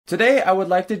Today, I would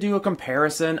like to do a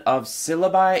comparison of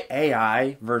Syllaby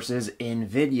AI versus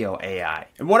InVideo AI.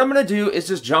 And what I'm going to do is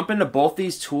just jump into both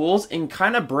these tools and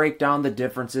kind of break down the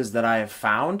differences that I have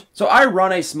found. So I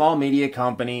run a small media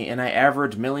company and I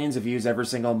average millions of views every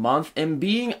single month, and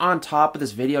being on top of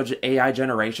this video AI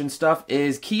generation stuff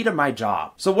is key to my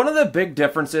job. So one of the big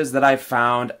differences that I've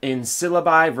found in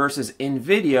Syllaby versus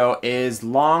InVideo is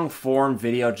long form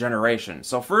video generation.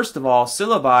 So first of all,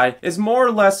 Syllaby is more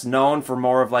or less known for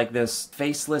more of like this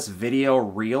faceless video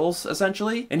reels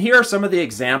essentially. And here are some of the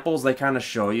examples they kind of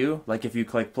show you. Like if you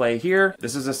click play here,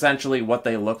 this is essentially what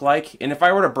they look like. And if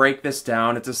I were to break this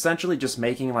down, it's essentially just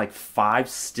making like 5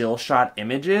 still shot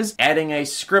images, adding a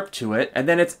script to it, and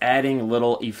then it's adding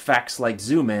little effects like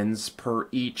zoom ins per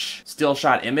each still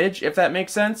shot image, if that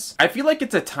makes sense. I feel like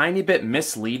it's a tiny bit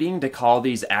misleading to call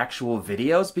these actual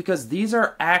videos because these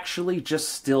are actually just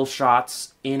still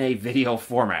shots in a video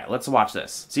format. Let's watch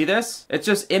this. See this? It's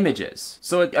just images.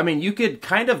 So, I mean, you could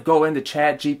kind of go into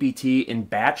ChatGPT and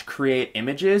batch create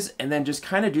images and then just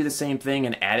kind of do the same thing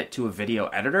and add it to a video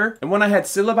editor. And when I had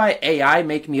Syllaby AI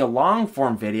make me a long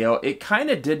form video, it kind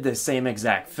of did the same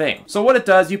exact thing. So what it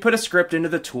does, you put a script into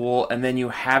the tool and then you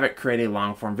have it create a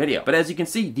long form video. But as you can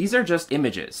see, these are just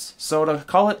images. So to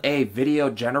call it a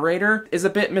video generator is a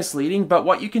bit misleading, but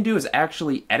what you can do is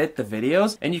actually edit the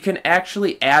videos and you can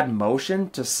actually add motion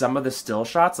to some of the still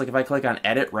shots. Like if I click on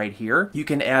edit right here, you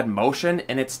can add motion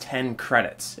and it's 10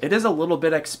 credits. It is a little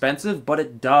bit expensive, but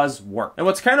it does work. And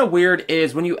what's kind of weird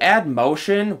is when you add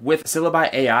motion with Syllaby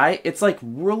AI, it's like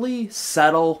really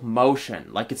subtle motion.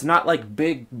 Like it's not like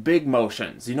big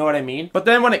motions, you know what I mean? But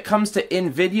then when it comes to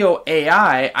InVideo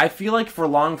AI, I feel like for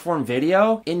long form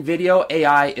video, InVideo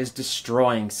AI is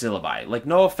destroying Syllaby. Like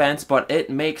no offense, but it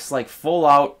makes like full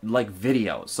out like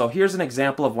videos. So here's an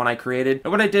example of one I created.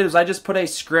 And what I did is I just put a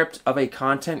script of a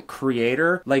content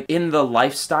creator like in the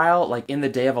lifestyle, like in the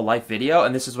day of a life video,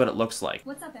 and this is what it looks like.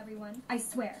 What's up everyone? I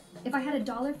swear, if I had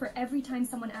 $1 for every time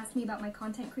someone asked me about my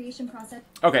content creation process.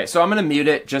 Okay, so I'm gonna mute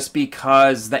it just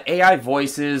because the AI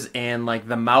voices and like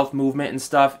the mouth movement and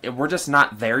stuff, we're just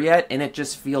not there yet and it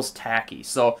just feels tacky.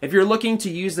 So if you're looking to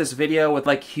use this video with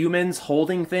like humans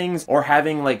holding things or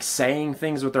having like saying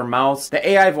things with their mouths, the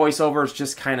AI voiceovers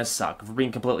just kind of suck, if we're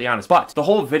being completely honest. But the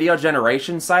whole video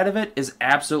generation side of it is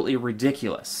absolutely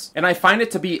ridiculous. And I find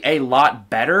it to be a lot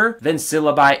better than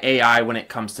Syllaby AI when it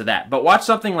comes to that. But watch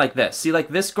something like this. See, like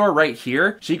this girl right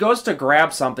here, she goes to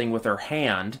grab something with her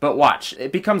hand, but watch,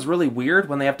 it becomes really weird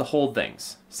when they have to hold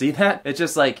things. See that? It's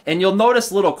just like, and you'll notice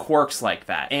little quirks like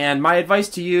that. And my advice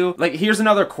to you, like here's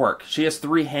another quirk. She has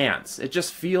 3 hands. It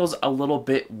just feels a little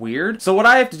bit weird. So what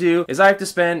I have to do is I have to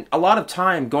spend a lot of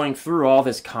time going through all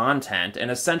this content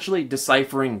and essentially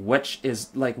deciphering which is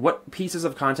like what pieces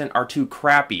of content are too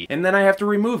crappy. And then I have to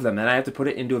remove them and I have to put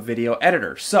it into a video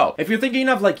editor. So if you're thinking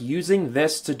of like using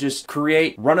this to just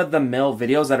create run-of-the-mill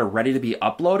videos that are ready to be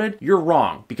uploaded, you're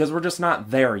wrong because we're just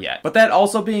not there yet. But that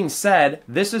also being said,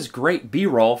 this is great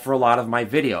B-roll for a lot of my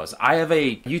videos. I have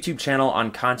a YouTube channel on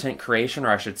content creation,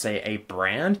 or I should say a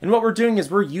brand, and what we're doing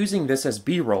is we're using this as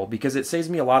B-roll because it saves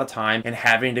me a lot of time in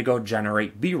having to go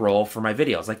generate B-roll for my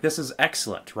videos. Like this is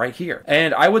excellent right here.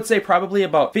 And I would say probably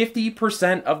about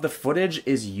 50% of the footage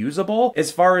is usable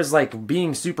as far as like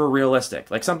being super realistic.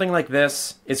 Like something like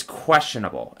this is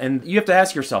questionable. And you have to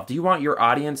ask yourself, do you want your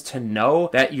audience to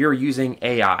know that you're using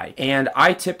AI? And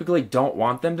I typically don't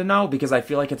want them to know because I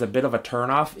feel like it's a bit of a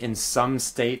turnoff in some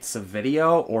states of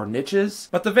video or niches,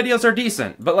 but the videos are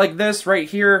decent. But like this right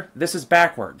here, this is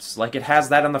backwards. Like it has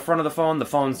that on the front of the phone.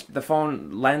 The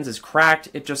phone lens is cracked.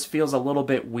 It just feels a little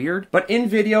bit weird. But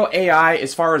InVideo AI,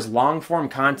 as far as long form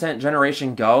content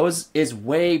generation goes, is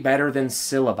way better than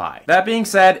Syllaby. That being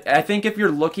said, I think if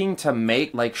you're looking to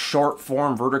make like short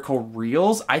form vertical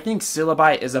reels, I think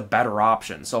Syllaby is a better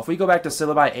option. So if we go back to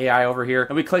Syllaby AI over here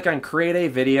and we click on create a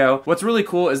video, what's really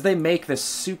cool is they make this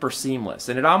super seamless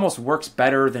and it almost works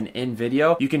better than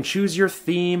InVideo. You can choose your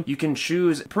theme, you can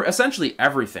choose essentially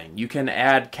everything. You can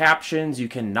add captions, you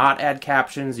can not add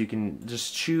captions, you can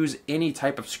just choose any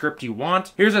type of script you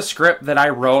want. Here's a script that I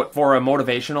wrote for a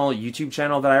motivational YouTube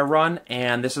channel that I run,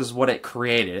 and this is what it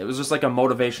created. It was just like a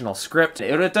motivational script.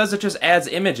 What it does, it just adds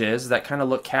images that kind of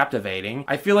look captivating.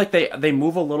 I feel like they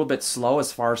move a little bit slow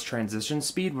as far as transition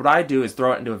speed. What I do is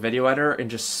throw it into a video editor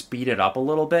and just speed it up a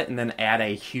little bit and then add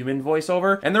a human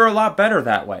voiceover, and they're a lot better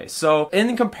that way. So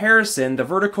in comparison, the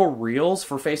vertical reels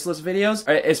for faceless videos,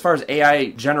 as far as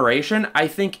AI generation, I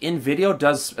think InVideo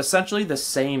does essentially the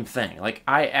same thing. Like,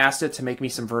 I asked it to make me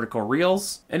some vertical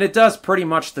reels, and it does pretty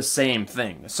much the same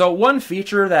thing. So one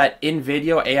feature that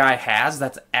InVideo AI has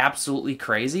that's absolutely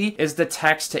crazy is the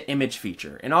text to image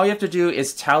feature. And all you have to do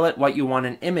is tell it what you want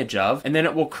an image of, and then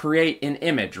it will create an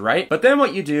image, right? But then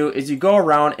what you do is you go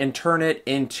around and turn it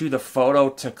into the photo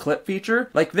to clip feature.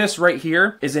 Like this right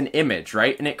here is an image,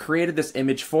 right? And it created this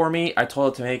image for me. I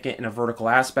told it to make it in a vertical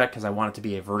aspect because I want it to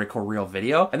be a vertical reel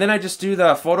video. And then I just do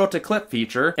the photo to clip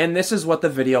feature, and this is what the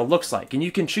video looks like. And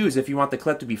you can choose if you want the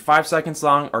clip to be 5 seconds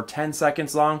long or 10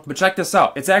 seconds long. But check this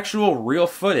out. It's actual real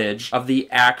footage of the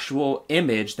actual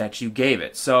image that you gave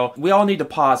it. So we all need to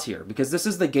pause here because this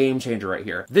is the game changer right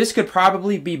here. This could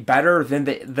probably be better than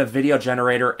the video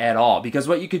generator at all, because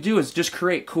what you could do is just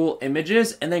create cool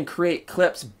images and then create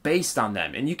clips based on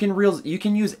them. And you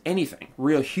can use anything.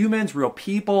 Real humans, real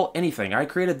people, anything. I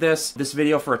created this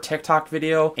video for a TikTok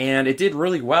video and it did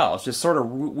really well. It's just sort of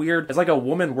weird. It's like a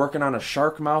woman working on a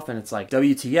shark mouth and it's like,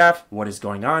 WTF, what is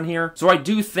going on here? So I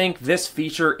do think this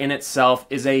feature in itself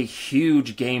is a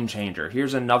huge game changer.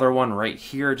 Here's another one right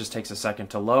here. It just takes a second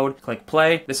to load. Click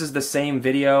play. This is the same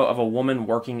video of a woman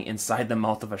working inside the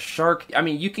mouth of a shark. I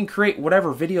mean, you can create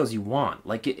whatever videos you want.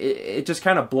 Like it just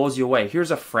kind of blows you away.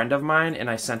 Here's a friend of mine and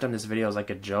I sent him this video as like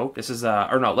a joke. This is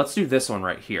or no, let's do this one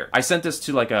right here. I sent this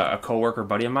to like a coworker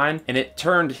buddy of mine and it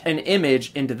turned an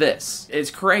image into this.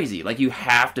 It's crazy. Like, you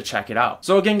have to check it out.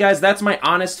 So again, guys, that's my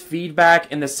honest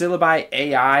feedback in the Syllaby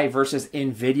AI versus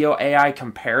InVideo AI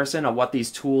comparison of what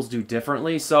these tools do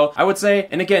differently. So I would say,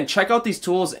 and again, check out these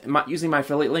tools using my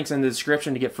affiliate links in the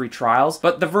description to get free trials.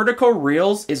 But the vertical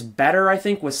reels is better, I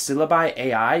think, with Syllaby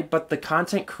AI, but the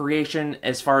content creation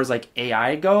as far as like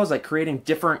AI goes, like creating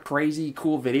different crazy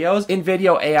cool videos,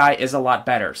 InVideo AI is a lot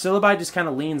better. Syllaby just kind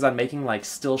of leans on making like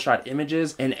still shot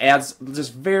images and adds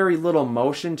just very little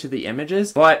motion to the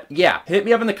images. But yeah, hit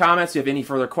me up in the comments if you have any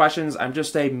further questions. I'm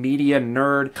just a media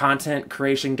nerd, content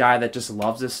creation guy that just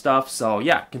loves this stuff. So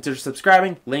yeah, consider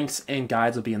subscribing. Links and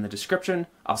guides will be in the description.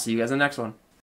 I'll see you guys in the next one.